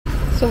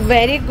So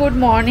very good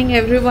morning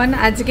everyone.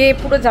 আজকে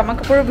পুরো জামা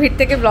কাপড়ের ভিড়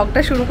থেকে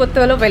ব্লগটা শুরু করতে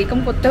হলো, ওয়েলকাম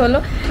করতে হলো।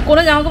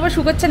 কোনো জামা কাপড়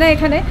শুকোচ্ছে না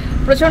এখানে,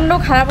 প্রচণ্ড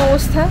খারাপ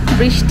অবস্থা,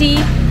 বৃষ্টি,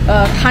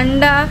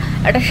 ঠান্ডা,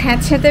 একটা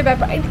স্যাঁতস্যাঁতে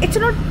ব্যাপার। ইটস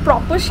নট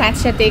প্রপার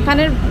স্যাঁতস্যাঁতে,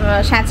 এখানের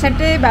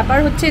স্যাঁতস্যাঁতে ব্যাপার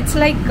হচ্ছে ইটস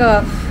লাইক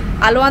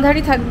আলো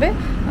আঁধারি থাকবে,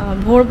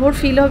 ভোর ভোর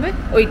ফিল হবে,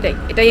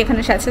 এটাই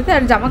এখানে স্যাঁতস্যাঁতে।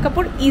 আর জামা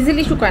কাপড়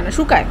ইজিলি শুকায় না,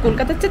 শুকায়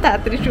কলকাতার চেয়ে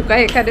তাড়াতাড়ি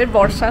শুকায় এখানের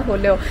বর্ষা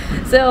হলেও।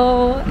 So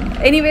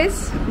anyways,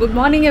 good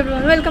morning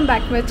everyone, welcome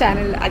back to my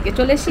channel. আগে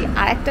চলে এসেছি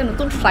আর একটা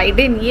নতুন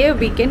ফ্রাইডে নিয়ে।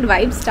 উইকেন্ড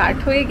ভাইব স্টার্ট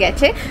হয়ে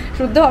গেছে,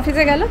 শুদ্ধ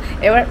অফিসে গেল,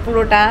 এবার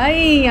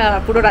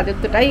পুরো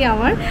রাজত্বটাই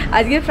আমার।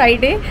 আজকে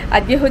ফ্রাইডে,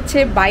 আজকে হচ্ছে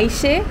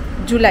 22শে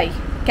জুলাই।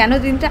 কেন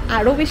দিনটা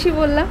আরও বেশি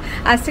বললাম,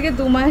 আজ থেকে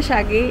 2 মাস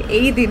আগে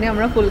এই দিনে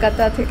আমরা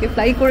কলকাতা থেকে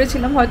ফ্লাই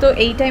করেছিলাম। হয়তো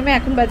এই টাইমে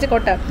এখন বাজে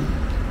কটা,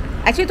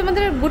 অ্যাকচুয়ালি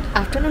তোমাদের গুড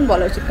আফটারনুন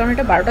বলা উচিত, কারণ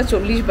এটা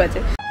 12:40 বাজে।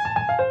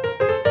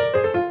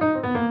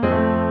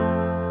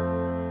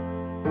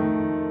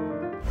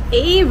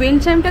 এই উইন্ড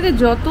চাইমটাকে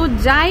যত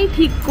যাই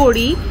ঠিক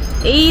করি,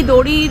 এই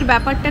দড়ির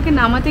ব্যাপারটাকে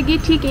নামাতে গিয়ে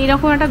ঠিক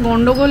এইরকম একটা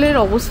গন্ডগোলের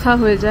অবস্থা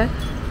হয়ে যায়,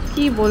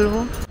 কি বলবো।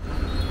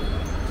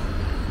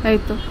 এই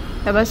তো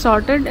এবার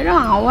সর্টেড, এটা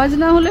আওয়াজ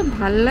না হলে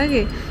ভাল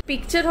লাগে।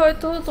 পিকচার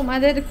হয়তো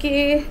তোমাদেরকে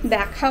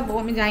দেখাবো,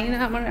 আমি জানি না,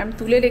 আমি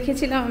তুলে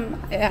রেখেছিলাম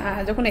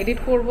যখন এডিট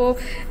করব,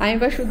 আমি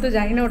বা শুদ্ধ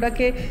জানি না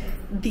ওটাকে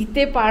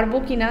দিতে পারবো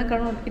কি না,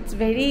 কারণ ইটস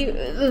ভেরি,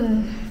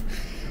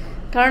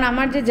 কারণ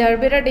আমার যে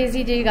জারবেরা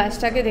ডেজি যেই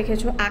গাছটাকে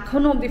দেখেছো,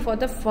 এখনও অবধি ফর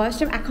দ্য ফার্স্ট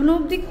টাইম, এখনও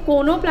অবধি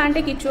কোনো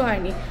প্ল্যান্টে কিছু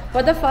হয়নি।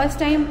 ফর দ্য ফার্স্ট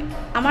টাইম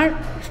আমার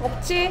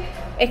সবচেয়ে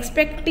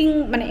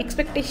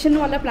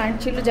এক্সপেকটেশনওয়ালা প্ল্যান্ট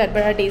ছিল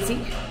জারবেরা ডেজি।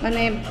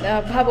 মানে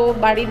ভাবো,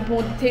 বাড়ির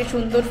মধ্যে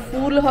সুন্দর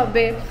ফুল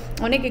হবে,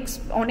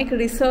 অনেক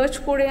রিসার্চ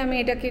করে আমি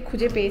এটাকে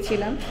খুঁজে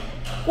পেয়েছিলাম।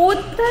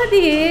 কোথা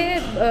দিয়ে,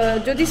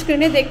 যদি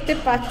স্ক্রিনে দেখতে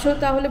পাচ্ছ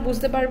তাহলে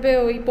বুঝতে পারবে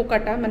ওই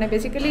পোকাটা, মানে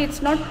বেসিক্যালি ইটস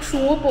নট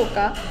শুঁয়ো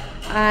পোকা,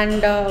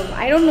 and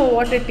I don't know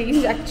what it is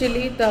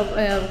actually. The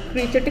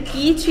ক্রিয়েচারটা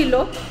কী ছিল,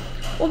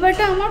 ও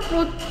ব্যাটা আমার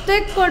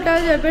প্রত্যেক কটা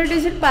জারবেরা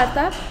ডেজির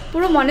পাতা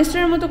পুরো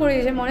মনেস্টারের মতো করে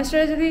দিয়েছে।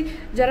 মনেস্টারে যদি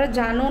যারা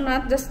জানো না,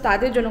 জাস্ট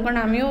তাদের জন্য, কারণ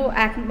আমিও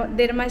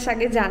 1-1.5 মাস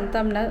আগে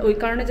জানতাম না, ওই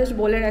কারণে জাস্ট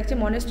বলে রাখছি।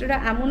 মনেস্টারটা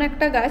এমন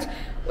একটা গাছ,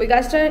 ওই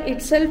গাছটা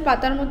ইটসেলফ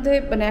পাতার মধ্যে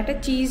মানে একটা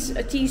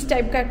চিজ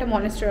টাইপকার একটা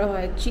মনেস্টার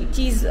হয়,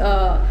 চিজ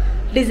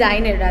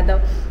ডিজাইনের রাদা,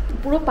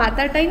 পুরো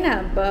পাতাটাই না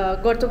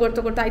গর্ত গর্ত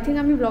করতো। আই থিঙ্ক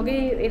আমি ব্লগে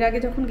এর আগে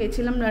যখন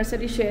গেছিলাম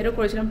নার্সারি শেয়ারও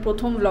করেছিলাম,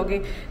 প্রথম ব্লগে,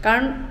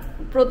 কারণ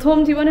প্রথম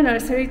জীবনে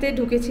নার্সারিতে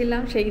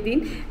ঢুকেছিলাম সেই দিন,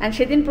 অ্যান্ড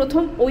সেদিন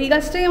প্রথম ওই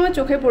গাছটাই আমার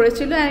চোখে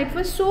পড়েছিল। অ্যান্ড ইট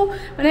ওয়াজ সো,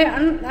 মানে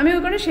আমি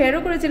ওখানে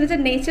শেয়ারও করেছিলাম যে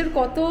নেচার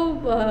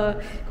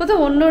কত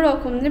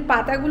অন্যরকম, যে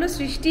পাতাগুলো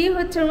সৃষ্টিই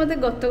হচ্ছে ওর মধ্যে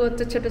গর্ত গর্ত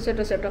ছোটো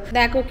ছোটো ছোটো।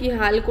 দেখো কি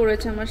হাল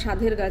করেছে আমার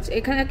সাধের গাছ।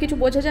 এখানে কিছু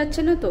বোঝা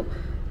যাচ্ছে না তো,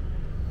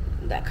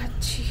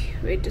 দেখাচ্ছি,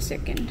 ওয়েট এ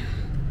সেকেন্ড।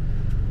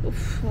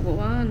 উফ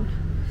ভগবান,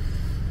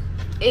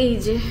 এই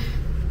যে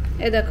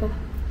এ দেখো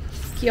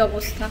কি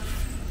অবস্থা,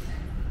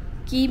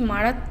 কি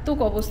মারাত্মক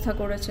অবস্থা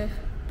করেছে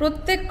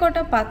প্রত্যেক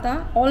কটা পাতা,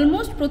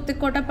 অলমোস্ট প্রত্যেক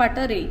কটা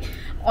পাতারই।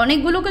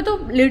 অনেকগুলোকে তো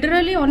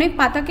লিটারালি অনেক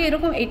পাতাকে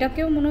এরকম,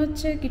 এটাকেও মনে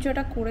হচ্ছে কিছু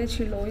একটা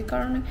করেছিল, ওই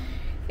কারণে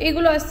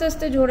এইগুলো আস্তে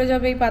আস্তে ঝরে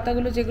যাবে, এই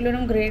পাতাগুলো যেগুলো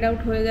এরকম গ্রেড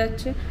আউট হয়ে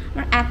যাচ্ছে।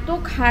 আমার এত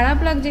খারাপ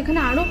লাগছে, এখানে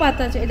আরও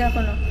পাতা আছে, এটা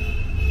কোনো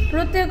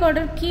প্রত্যেক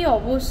কটার কি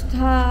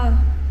অবস্থা।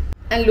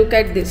 অ্যান্ড লুক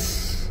অ্যাট দিস,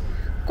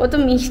 কত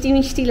মিষ্টি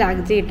মিষ্টি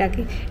লাগছে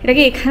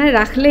এটাকে এখানে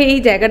রাখলে এই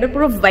জায়গাটা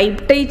পুরো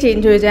ভাইবটাই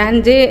চেঞ্জ হয়ে যায়। অ্যান্ড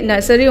যে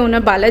নার্সারি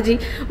ওনার বালাজি,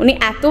 উনি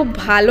এত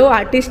ভালো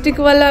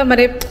আর্টিস্টিকওয়ালা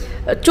মানে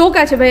চোখ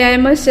আছে ভাই, আই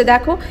মাস্ট সে।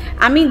 দেখো,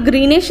 আমি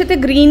গ্রিনের সাথে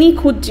গ্রিনই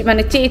খুঁজছি,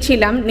 মানে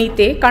চেয়েছিলাম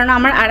নিতে, কারণ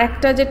আমার আর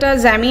একটা যেটা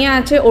জ্যামিয়া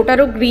আছে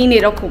ওটারও গ্রিন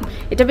এরকম।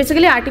 এটা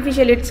বেসিক্যালি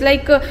আর্টিফিশিয়াল, ইটস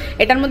লাইক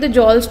এটার মধ্যে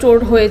জল স্টোর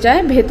হয়ে যায়,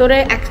 ভেতরে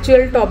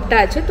অ্যাকচুয়াল টপটা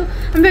আছে। তো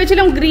আমি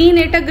ভেবেছিলাম গ্রিন,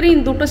 এটা গ্রিন,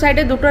 দুটো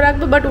সাইডে দুটো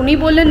রাখবো, বাট উনি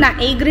বললেন না,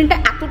 এই গ্রিনটা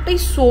এতটাই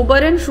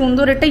সোবার অ্যান্ড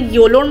সুন্দর, এটা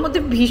ইয়েলোর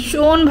মধ্যে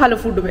ভীষণ ভালো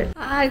ফুটবে।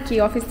 আর কি,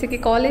 অফিস থেকে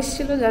কল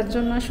এসেছিলো, যার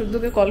জন্য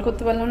শুদ্ধকে কল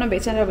করতে পারলাম না,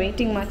 বেচারা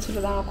ওয়েটিং মারছিল,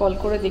 দাঁড়া কল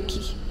করে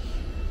দেখি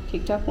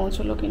ঠিকঠাক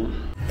পৌঁছলো কিনা।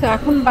 তো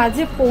এখন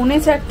বাজে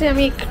 3:45,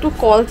 আমি একটু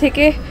কল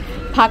থেকে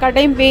ফাঁকা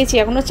টাইম পেয়েছি,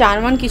 এখনও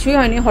চারমান কিছুই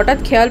হয়নি। হঠাৎ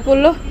খেয়াল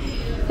পড়লো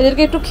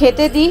এদেরকে একটু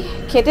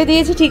খেতে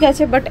দিয়েছি, ঠিক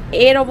আছে, বাট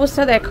এর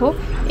অবস্থা দেখো।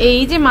 এই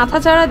যে মাথা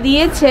চাড়া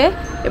দিয়েছে,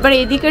 এবার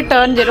এদিকে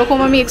টার্ন, যেরকম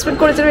আমি এক্সপেক্ট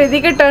করেছিলাম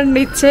এদিকে টার্ন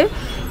নিচ্ছে,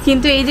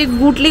 কিন্তু এই যে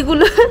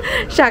গুটলিগুলো,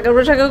 শাখা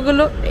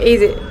প্রশাখাগুলো,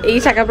 এই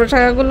শাখা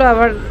প্রশাখাগুলো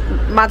আবার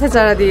মাথা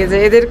চাড়া দিয়েছে,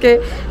 এদেরকে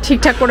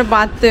ঠিকঠাক করে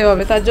বাঁধতে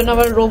হবে। তার জন্য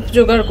আবার রোপ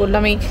জোগাড়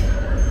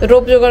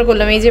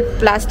করলাম, এই যে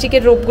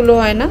প্লাস্টিকের রোপগুলো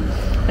হয় না,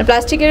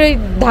 প্লাস্টিকের ওই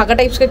ধাগা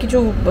টাইপসকে কিছু,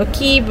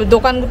 কি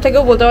দোকান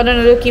থেকেও বলতে পারে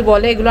না কি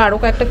বলে, এগুলো আরও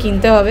কয়েকটা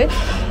কিনতে হবে।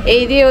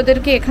 এই দিয়ে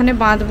ওদেরকে এখানে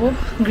বাঁধবো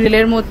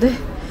গ্রিলের মধ্যে,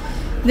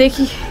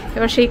 দেখি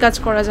এবার সেই কাজ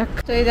করা যাক।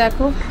 তো এই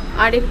দেখো,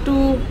 আর একটু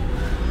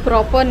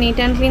প্রপার নিট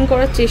অ্যান্ড ক্লিন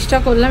করার চেষ্টা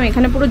করলাম।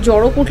 এখানে পুরো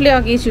জড়ো কুটলে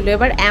আগিয়েছিল,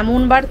 এবার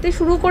এমন বাড়তে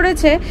শুরু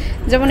করেছে,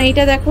 যেমন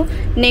এইটা দেখো,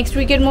 নেক্সট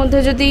উইকের মধ্যে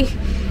যদি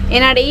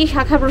এনার এই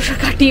শাখা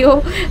প্রশাখাটিও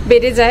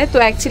বেড়ে যায়, তো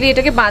অ্যাকচুয়ালি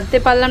এটাকে বাঁধতে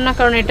পারলাম না,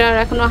 কারণ এটার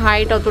এখনও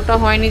হাইট অতটা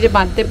হয়নি যে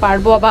বাঁধতে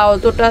পারবো, বা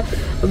অতটা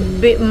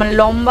মানে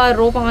লম্বা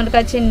রোপ আমার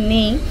কাছে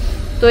নেই।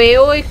 তো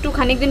এও একটু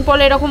খানিক দিন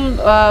পরে এরকম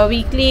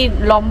উইকলি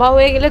লম্বা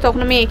হয়ে গেলে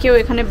তখন আমি একেও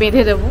এখানে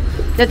বেঁধে দেবো,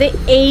 যাতে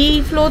এই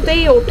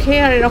ফ্লোতেই ওঠে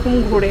আর এরকম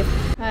ঘোরে।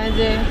 হ্যাঁ,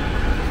 যে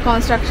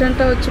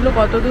কনস্ট্রাকশনটা হচ্ছিলো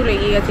কত দূর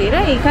এগিয়ে গেছে। এরা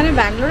এখানে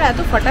ব্যাঙ্গালোরে এত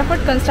ফটাফট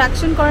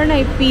কনস্ট্রাকশন করে না,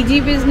 এই পিজি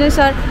বিজনেস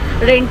আর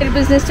রেন্টের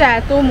বিজনেসটা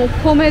এত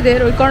মুখ্যম এদের,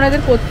 ওই কারণে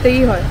এদের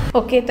করতেই হয়।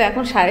 ওকে, তো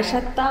এখন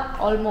 7:30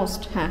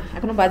 অলমোস্ট, হ্যাঁ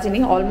এখনও বাজেনি,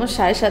 অলমোস্ট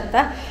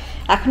 7:30।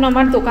 এখনও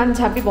আমার দোকান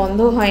ঝাঁপি বন্ধ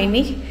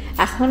হয়নি,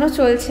 এখনও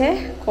চলছে।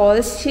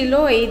 কলস ছিল,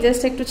 এই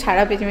জাস্ট একটু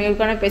ছাড়া পেয়েছি আমি, ওই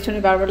কারণে পেছনে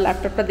বারবার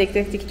ল্যাপটপটা দেখতে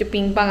দেখতে কিছু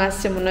পিং পাং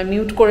আসছে, মনে হয়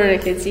মিউট করে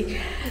রেখেছি।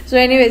 সো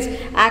এনিওয়েজ,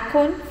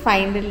 এখন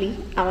ফাইনালি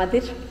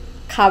আমাদের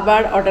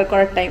খাবার অর্ডার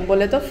করার টাইম।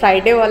 বলে তো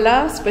ফ্রাইডেওয়ালা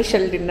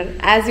স্পেশাল ডিনার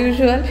অ্যাজ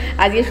ইউজুয়াল।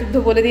 আজকে শুদ্ধ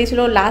বলে দিয়েছিল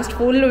লাস্ট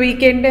ফুল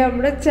উইকেন্ডে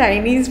আমরা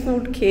চাইনিজ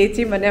ফুড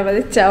খেয়েছি, মানে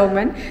আমাদের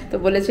চাউম্যান। তো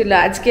বলেছিল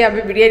আজকে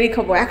আমি বিরিয়ানি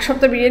খাবো, এক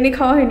সপ্তাহ বিরিয়ানি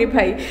খাওয়া হয়নি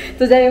ভাই।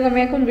 তো যাই হোক, আমি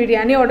এখন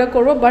বিরিয়ানি অর্ডার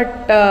করবো। বাট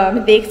আমি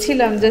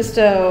দেখছিলাম জাস্ট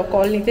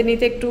কল নিতে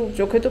নিতে একটু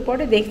চোখে তো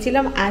পড়ে,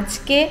 দেখছিলাম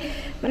আজকে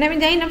মানে আমি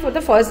জানি না, ফর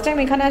দ্য ফার্স্ট টাইম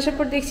এখানে আসার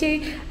পর দেখছি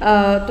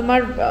তোমার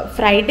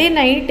ফ্রাইডে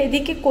নাইট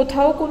এদিকে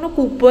কোথাও কোনো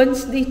কুপনস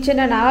দিচ্ছে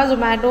না, না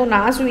জোম্যাটো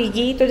না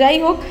সুইগি। তো যাই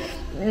হোক,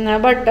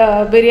 বাট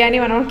বিরিয়ানি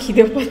মানে আমার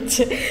খিদেও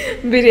পাচ্ছে।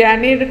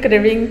 বিরিয়ানির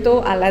ক্রেভিং তো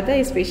আলাদা,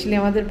 স্পেশালি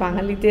আমাদের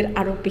বাঙালিদের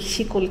আরও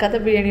বেশি কলকাতা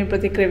বিরিয়ানির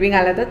প্রতি ক্রেভিং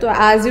আলাদা। তো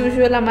অ্যাজ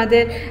ইউজুয়াল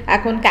আমাদের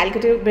এখন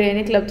ক্যালকাটা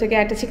বিরিয়ানি ক্লাব থেকে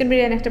একটা চিকেন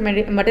বিরিয়ানি, একটা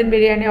মাটন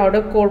বিরিয়ানি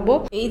অর্ডার করব।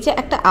 এই যে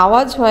একটা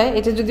আওয়াজ হয়,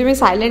 এটা যদি আমি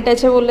সাইলেন্ট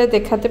আছে বলে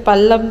দেখাতে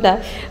পারলাম না,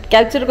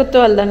 ক্যাপচার করতে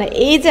পারলাম না,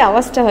 এই যে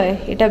আওয়াজটা হয়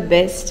এটা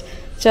বেস্ট।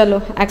 চলো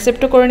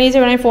অ্যাকসেপ্টও করে নিয়েছি,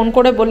 মানে আমি ফোন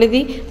করে বলে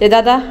দিই যে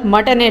দাদা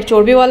মাটনের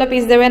চর্বিওয়ালা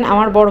পিস দেবেন,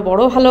 আমার বড়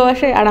বড়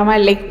ভালোবাসে, আর আমার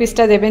লেগ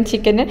পিসটা দেবেন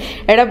চিকেনের।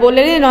 এটা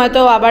বলে দিই,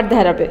 নয়তো আবার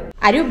ধ্যারাবে।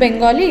 Are you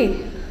Bengali?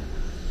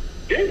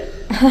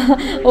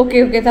 ওকে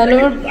ওকে, তাহলে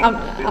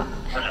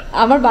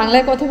আমার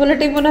বাংলায় কথা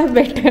বলাটাই মনে হয়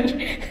বেটার।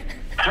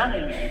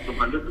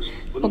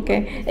 ওকে,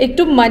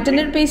 একটু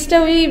মাটনের পিসটা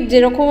ওই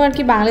যেরকম আর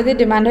কি বাংলাদেশে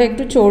ডিমান্ড হয়,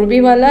 একটু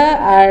চর্বিওয়ালা,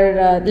 আর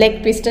লেগ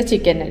পিসটা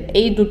চিকেনের,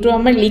 এই দুটো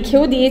আমরা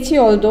লিখেও দিয়েছি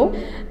অলদো।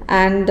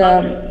 অ্যান্ড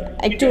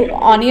একটু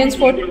অনিয়ন্স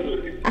ফর,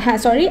 হ্যাঁ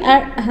সরি, আর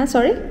হ্যাঁ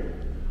sorry,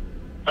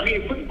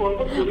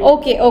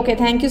 okay okay,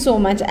 thank you so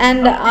much.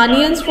 And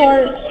onions for,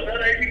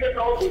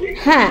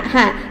 হ্যাঁ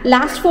হ্যাঁ,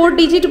 লাস্ট 4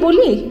 ডিজিট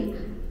বলি,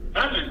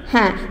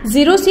 হ্যাঁ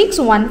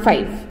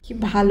 0615। কি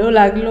ভালো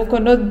লাগলো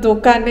কোনো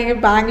দোকানে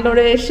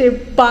ব্যাঙ্গালোরে এসে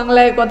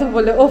বাংলায় কথা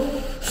বলে। ও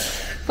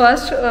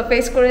ফার্স্ট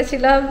ফেস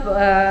করেছিলাম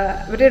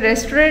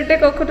রেস্টুরেন্টে,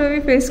 কখনো আমি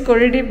ফেস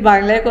করিনি,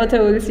 বাংলায় কথা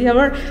বলছি।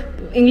 আমার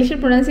ইংলিশের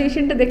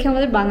প্রোনাউন্সিয়েশনটা দেখে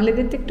আমাদের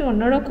বাঙালিদের তো একটু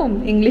অন্যরকম,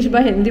 ইংলিশ বা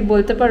হিন্দি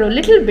বলতে পারো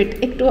লিটল বিট,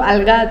 একটু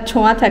আলগা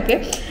ছোঁয়া থাকে।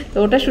 তো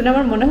ওটা শুনে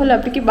আমার মনে হলো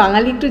আপনি কি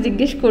বাঙালি, একটু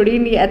জিজ্ঞেস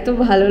করিনি। এত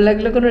ভালো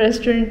লাগলো কোনো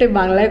রেস্টুরেন্টে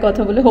বাংলায়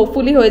কথা বলে,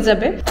 হোপফুলি হয়ে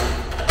যাবে।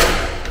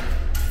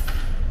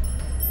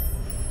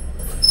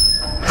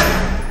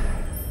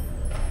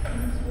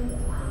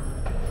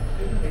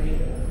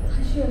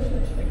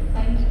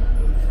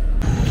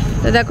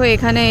 তো দেখো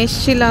এখানে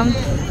এসছিলাম,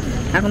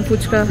 এখন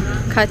ফুচকা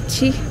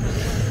খাচ্ছি,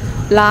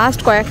 লাস্ট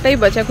কয়েকটাই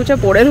বাঁচাকুচা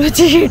পড়ে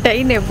রয়েছে,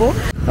 সেটাই নেব।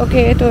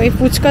 ওকে, তো এই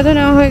ফুচকা তো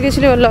নেওয়া হয়ে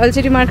গেছিলো, লয়াল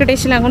সিটি মার্কেটে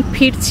এসেছিলাম, এখন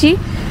ফিরছি।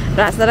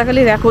 রাস্তাটা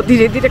খালি দেখো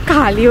ধীরে ধীরে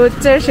খালি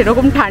হচ্ছে, আর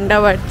সেরকম ঠান্ডা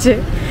বাড়ছে।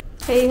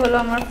 এই হলো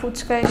আমার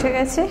ফুচকা এসে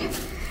গেছে,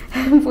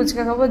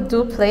 ফুচকা খাবো 2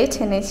 প্লেট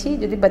এনেছি,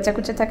 যদি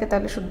বাচ্চাকুচা থাকে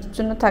তাহলে শুদ্ধর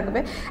জন্য থাকবে।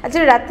 আচ্ছা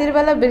রাত্রির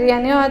বেলা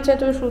বিরিয়ানিও আছে,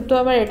 তো শুদ্ধ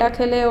আবার এটা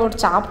খেলে ওর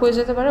চাপ হয়ে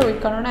যেতে পারে, ওই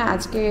কারণে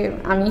আজকে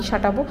আমি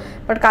সাঁটাবো।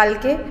 বাট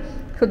কালকে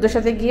শুদ্ধর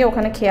সাথে গিয়ে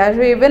ওখানে খেয়ে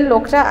আসবে। ইভেন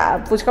লোকটা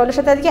ফুচকাওয়ালার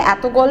সাথে আজকে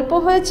এত গল্প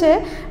হয়েছে,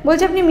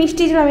 বলছে আপনি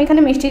মিষ্টি জল, আমি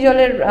এখানে মিষ্টি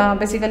জলের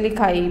বেসিক্যালি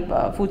খাই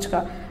ফুচকা,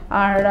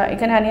 আর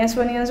এখানে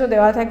অনিয়ন্সও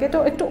দেওয়া থাকে, তো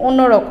একটু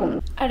অন্যরকম।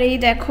 আর এই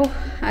দেখো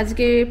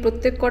আজকে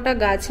প্রত্যেক কটা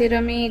গাছের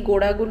আমি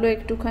গোড়াগুলো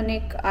একটুখানি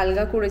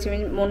আলগা করেছি,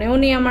 আমি মনেও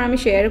নেই আমি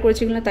শেয়ার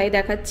করেছি কিনা, তাই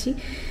দেখাচ্ছি।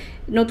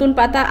 নতুন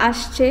পাতা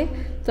আসছে,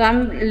 তো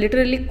আমি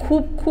লিটারালি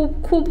খুব খুব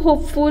খুব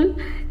হোপফুল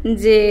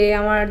যে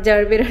আমার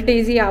জারবেরা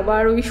ডেইজি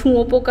আবার ওই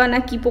শুঁয়ো পোকা না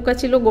কি পোকা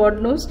ছিল গড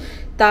নোজ,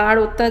 তার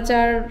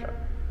অত্যাচার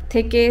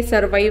থেকে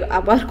সারভাইভ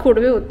আবার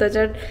করবে,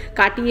 অত্যাচার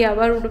কাটিয়ে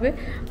আবার উঠবে।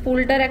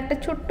 ফুলটার একটা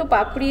ছোট্ট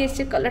পাপড়ি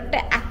এসছে, কালারটা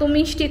এত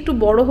মিষ্টি, একটু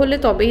বড় হলে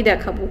তবেই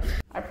দেখাবো।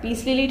 আর পিস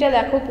লিলিটা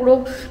দেখো পুরো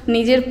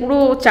নিজের পুরো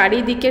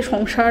চারিদিকে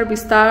সংসার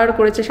বিস্তার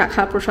করেছে,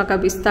 শাখা প্রশাখা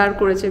বিস্তার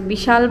করেছে,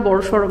 বিশাল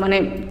বড়সড়, মানে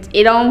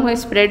এরকম হয়ে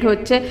স্প্রেড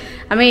হচ্ছে।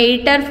 আমি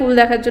এইটার ফুল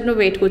দেখার জন্য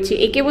ওয়েট করছি।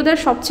 একে বোধহয়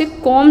সবচেয়ে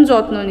কম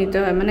যত্ন নিতে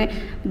হয়, মানে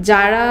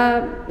যারা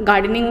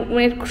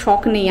গার্ডেনিংয়ের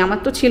শখ নেই, আমার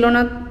তো ছিল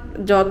না,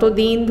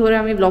 যতদিন ধরে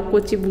আমি ব্লগ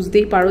করছি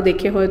বুঝতেই পারো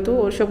দেখে, হয়তো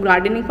ওসব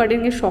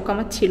গার্ডেনিংয়ের শখ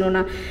আমার ছিল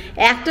না।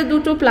 একটা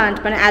দুটো প্লান্ট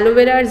মানে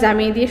অ্যালোভেরা আর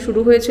জামিয়ে দিয়ে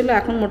শুরু হয়েছিল,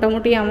 এখন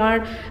মোটামুটি আমার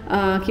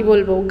কি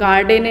বলবো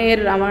গার্ডেনের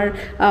আমার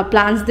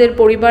প্লান্টসদের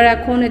পরিবার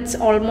এখন ইটস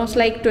অলমোস্ট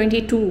লাইক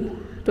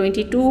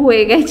 22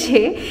 হয়ে গেছে।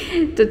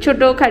 তো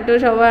ছোটোখাটো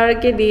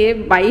সবারকে দিয়ে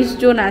 22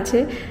 জন আছে।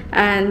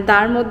 অ্যান্ড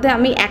তার মধ্যে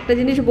আমি একটা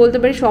জিনিস বলতে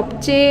পারি,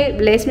 সবচেয়ে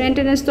লেস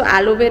মেনটেন্যান্স তো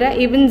অ্যালোভেরা,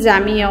 ইভেন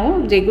জামিয়াও,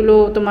 যেগুলো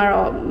তোমার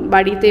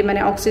বাড়িতে মানে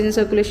অক্সিজেন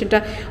সার্কুলেশনটা,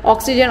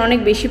 অক্সিজেন অনেক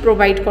বেশি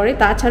প্রোভাইড করে।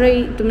 তাছাড়া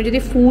এই তুমি যদি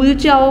ফুল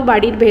চাও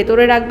বাড়ির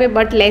ভেতরে রাখবে,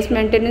 but less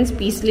maintenance,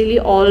 peace lily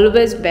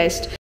always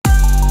best.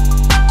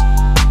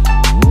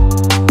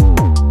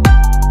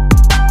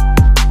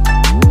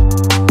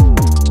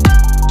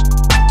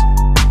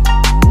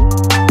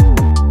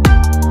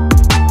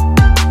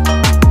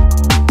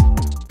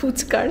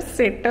 ফুচকার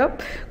সেট আপ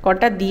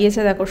কটা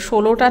দিয়েছে দেখো,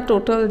 16টা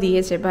টোটাল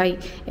দিয়েছে ভাই।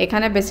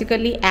 এখানে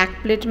বেসিক্যালি 1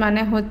 প্লেট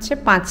মানে হচ্ছে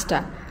 5টা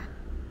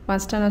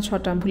না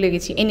 6টা ভুলে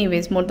গেছি।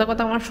 এনিওয়েজ মোদ্দা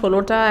কথা আমার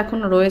 16টা এখন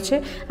রয়েছে।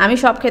 আমি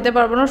সব খেতে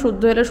পারবো না,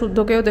 শুদ্ধ হলে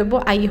শুদ্ধকেও দেবো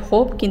আই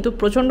হোপ, কিন্তু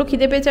প্রচণ্ড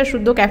খিদে পেয়েছে। আর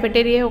শুদ্ধ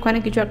ক্যাফেটেরিয়ায় ওখানে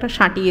কিছু একটা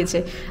সাঁটিয়েছে,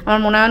 আমার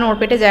মনে হয় না ওর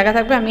পেটে জায়গা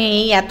থাকবে। আমি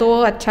এই এত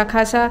আচ্ছা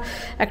খাসা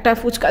একটা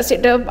ফুচকা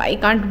সেটা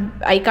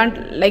আই কান্ট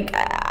লাইক,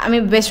 আমি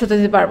বেস্ট হতে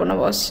দিতে পারবো না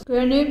বস।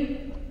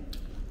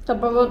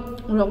 তারপর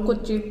ব্লগ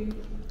করছি,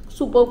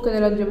 সুপার খেতে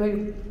লাগছে ভাই,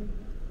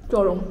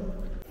 চরম।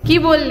 কি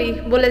বললি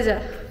বলে যা।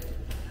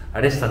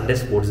 আরে সানডে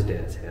স্পোর্টস ডে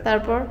আছে।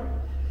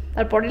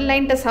 তারপরের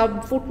লাইনটা সাব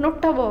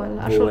ফুটনোটটা বল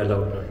আসলে।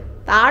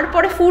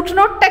 তারপরে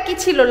ফুটনোটটা কি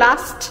ছিল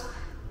লাস্ট?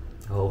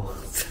 ও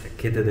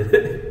খেতে দেবে,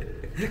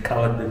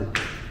 খাবার দেবে।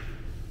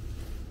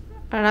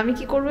 আর আমি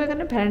কি করবো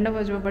এখানে? ভ্যারান্ডা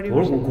বাজবো বাড়ি।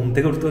 ওর ঘুম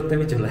থেকে উঠতে উঠতে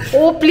আমি চলে আসি।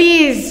 ও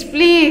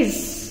প্লিজ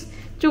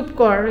চুপ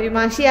কর, ওই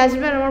মাসি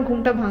আসবে আর আমার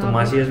ঘুমটা ভাঙাবে।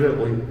 মাসি আসবে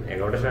ওই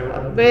 11টা সাড়ে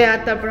 11টা। আর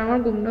তারপর আমার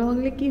ঘুমটা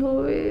ভাঙলে কি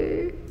হবে?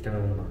 কেন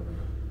ঘুম ভাঙবে?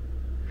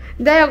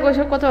 যাই হোক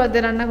ওসব কথা বাদ দে,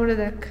 রান্না করে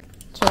দেখ।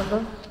 চলো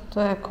তো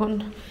এখন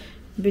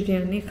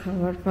বিরিয়ানি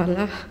খাওয়ার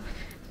পালা,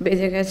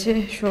 বেজে গেছে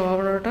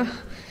 11:15।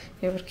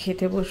 এবার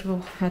খেতে বসবো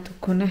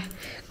এতক্ষণে,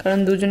 কারণ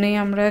দুজনেই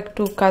আমরা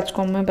একটু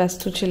কাজকর্মে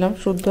ব্যস্ত ছিলাম।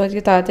 শুদ্ধ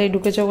আজকে তাড়াতাড়ি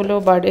ঢুকেছে বলেও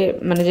বাড়ি,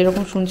 মানে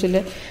যেরকম শুনছিলে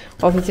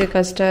অফিসের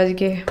কাজটা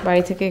আজকে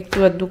বাড়ি থেকে একটু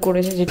আধটু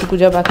করেছে, যেটুকু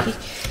যা বাকি।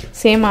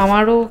 সেম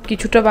আমারও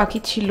কিছুটা বাকি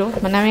ছিল,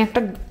 মানে আমি একটা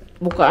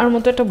বোকার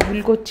মতো একটা ভুল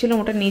করছিলাম,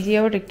 ওটা নিজেই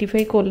আবার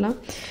রেকটিফাই করলাম।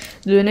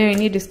 দুজনে এই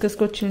নিয়ে ডিসকাস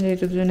করছিলাম,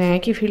 যেহেতু দুজনে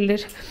একই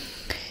ফিল্ডের,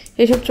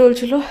 এসব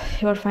চলছিল।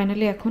 এবার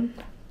ফাইনালি এখন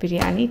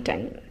বিরিয়ানি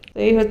টাইম।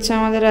 এই হচ্ছে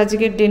আমাদের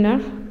আজকের dinner,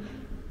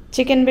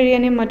 chicken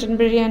biryani, mutton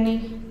biryani,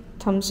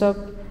 Thums up,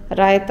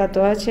 raita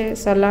তো আছে,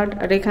 স্যালাড,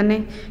 আর এখানে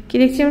কি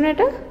দেখছি আমরা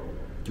এটা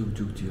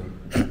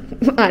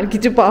আর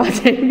কিছু পাওয়া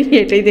যায়নি,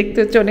 এটাই দেখতে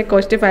হচ্ছে। অনেক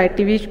কষ্টে ফায়ার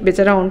টিভি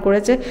বেচারা অন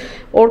করেছে,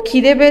 ওর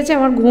খিদে পেয়েছে,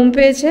 আমার ঘুম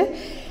পেয়েছে,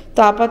 তো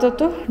আপাতত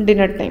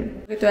ডিনার টাইম।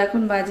 তো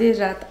এখন বাজে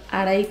রাত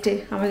 2:30,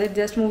 আমাদের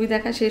জাস্ট মুভি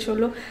দেখা শেষ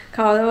হলো,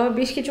 খাওয়া দাওয়া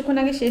বেশ কিছুক্ষণ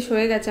আগে শেষ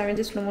হয়ে গেছে, আমি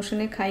যে স্লো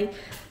মোশনে খাই।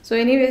 সো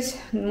এনিওয়েজ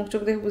মুখ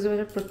চোখ দেখে বুঝতে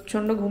পারছি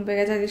প্রচণ্ড ঘুম পেয়ে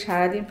গেছে। আজকে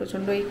সারাদিন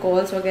প্রচণ্ড এই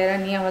কলস वगैरह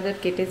নিয়ে আমাদের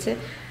কেটেছে,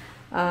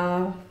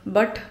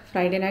 বাট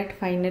ফ্রাইডে নাইট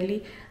ফাইনালি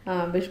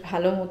বেশ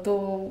ভালো মতো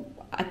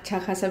আচ্ছা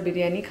খাসা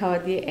বিরিয়ানি খাওয়া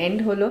দিয়ে এন্ড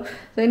হলো।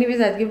 তো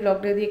এনিওয়েজ আজকে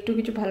ব্লগটা যদি একটু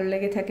কিছু ভালো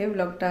লেগে থাকে,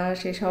 ব্লগটা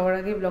শেষ হওয়ার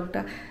আগে,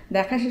 ব্লগটা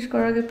দেখা শেষ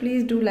করার আগে please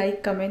do like,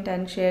 comment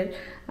and share.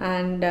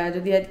 And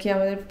যদি আজকে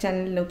আমাদের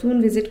চ্যানেল নতুন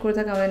ভিজিট করে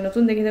থাকো, আমাদের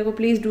নতুন দেখে থাকো,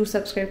 please do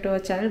subscribe to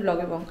our channel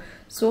Vlog-E-Bong।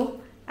 So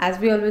as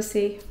we always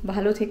সে,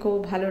 ভালো থেকো,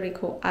 ভালো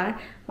রেখো, আর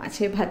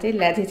মাছে ভাতে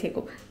লেজে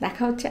থেকো।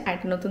 দেখা হচ্ছে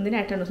একটা নতুন দিনে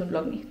একটা নতুন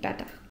ব্লগ নিয়ে।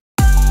 টাটা।